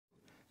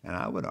And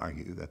I would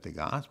argue that the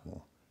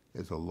gospel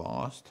is a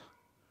lost,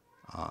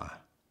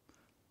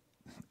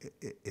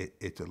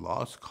 it's a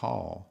lost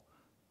call.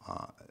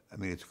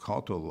 It's a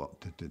call to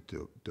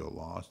a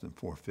lost and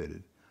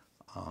forfeited.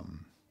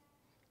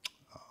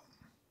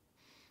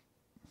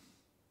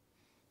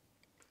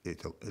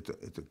 It's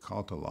a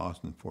call to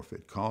lost and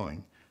forfeit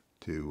calling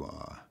to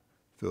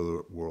fill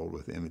the world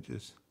with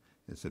images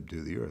and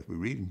subdue the earth. We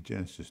read in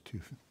Genesis 2,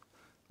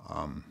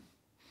 the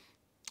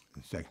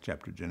second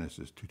chapter of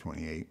Genesis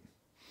 2:28. It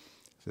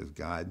says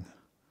God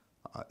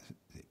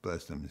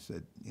blessed them and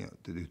said,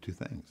 to do two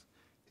things.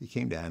 He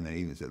came to Adam and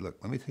Eve and said, look,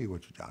 let me tell you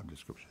what your job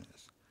description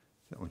is.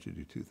 So I want you to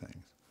do two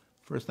things.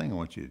 First thing I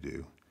want you to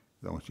do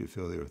is I want you to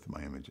fill the earth with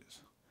my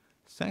images.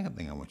 Second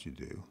thing I want you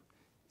to do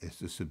is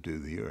to subdue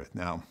the earth.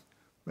 Now,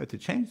 we have to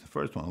change the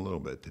first one a little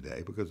bit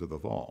today because of the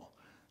fall.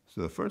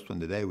 So the first one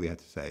today, we have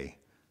to say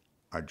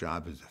our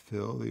job is to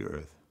fill the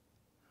earth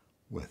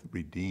with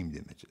redeemed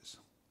images.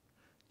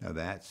 Now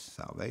that's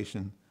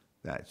salvation,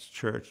 that's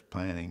church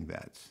planning,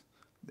 that's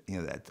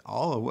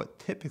all of what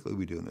typically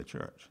we do in the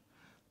church.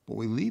 But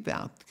we leave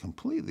out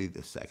completely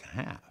the second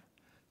half,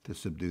 to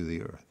subdue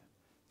the earth.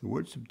 The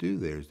word subdue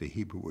there is the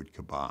Hebrew word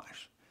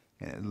kabosh,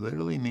 and it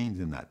literally means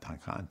in that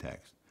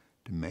context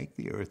to make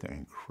the earth an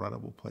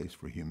incredible place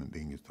for human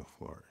beings to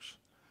flourish.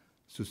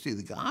 So see,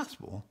 the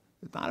gospel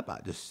is not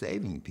about just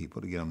saving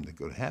people to get them to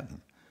go to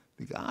heaven.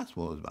 The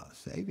gospel is about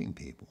saving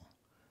people,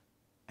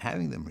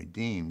 having them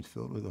redeemed,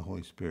 filled with the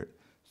Holy Spirit,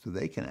 so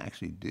they can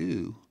actually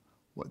do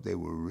what they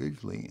were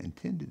originally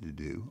intended to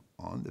do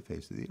on the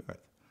face of the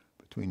earth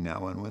between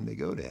now and when they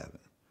go to heaven.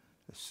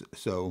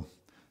 So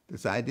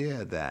this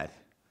idea that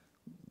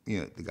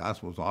the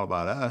gospel is all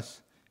about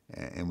us,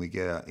 and we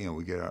get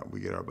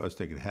our bus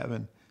ticket to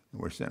heaven,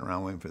 and we're sitting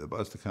around waiting for the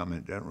bus to come,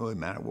 and it doesn't really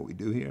matter what we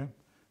do here.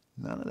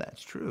 None of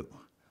that's true.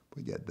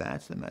 But yet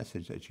that's the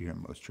message that you hear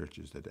in most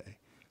churches today.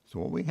 So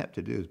what we have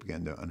to do is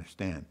begin to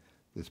understand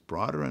this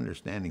broader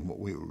understanding of what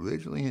we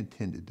originally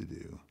intended to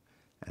do,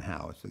 and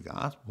how it's the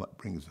gospel that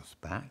brings us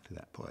back to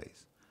that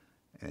place.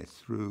 And it's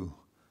through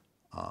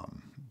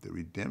the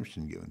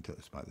redemption given to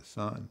us by the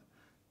Son,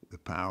 the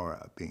power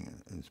of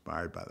being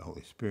inspired by the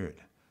Holy Spirit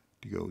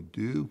to go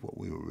do what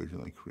we were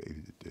originally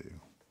created to do.